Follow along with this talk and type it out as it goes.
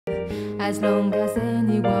as long as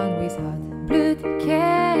anyone with hot blood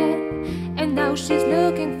can. And now she's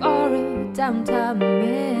looking for a downtown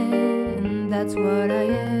man. That's what I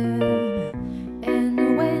am.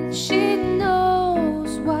 And when she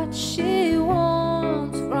knows what she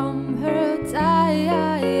wants from her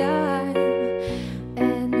time,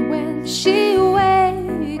 and when she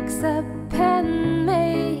wakes up and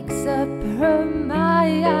makes up her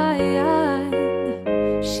mind,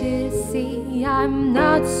 she see I'm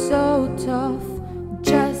not so tough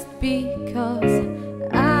just because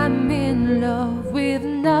I'm in love with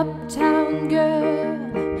an uptown girl.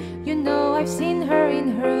 You know, I've seen her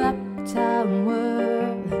in her uptown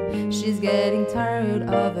world. She's getting tired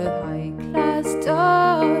of her high-class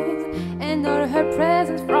toys and all her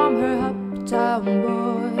presents from her uptown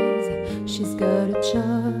boys. She's got a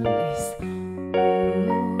choice.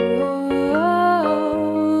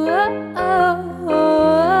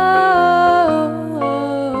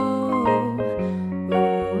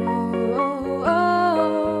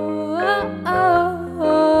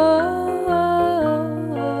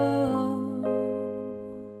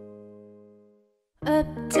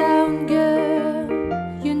 Uptown girl,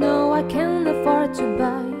 you know I can't afford to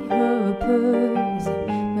buy her a purse,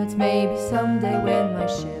 but maybe someday when my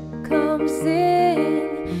ship comes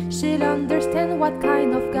in, she'll understand what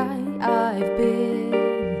kind of guy I've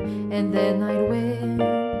been, and then I'd win.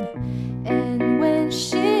 And when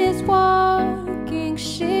she's walking,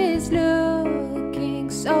 she's looking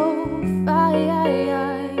so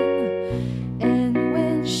fine, and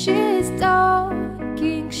when she's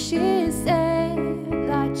talking, she's saying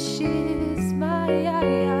that she's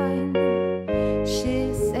mine.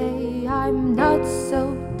 She say I'm not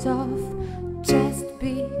so tough just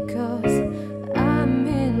because I'm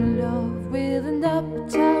in love with an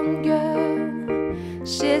uptown girl.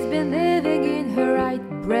 She's been living in her right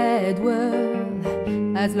bread world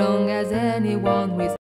as long as anyone with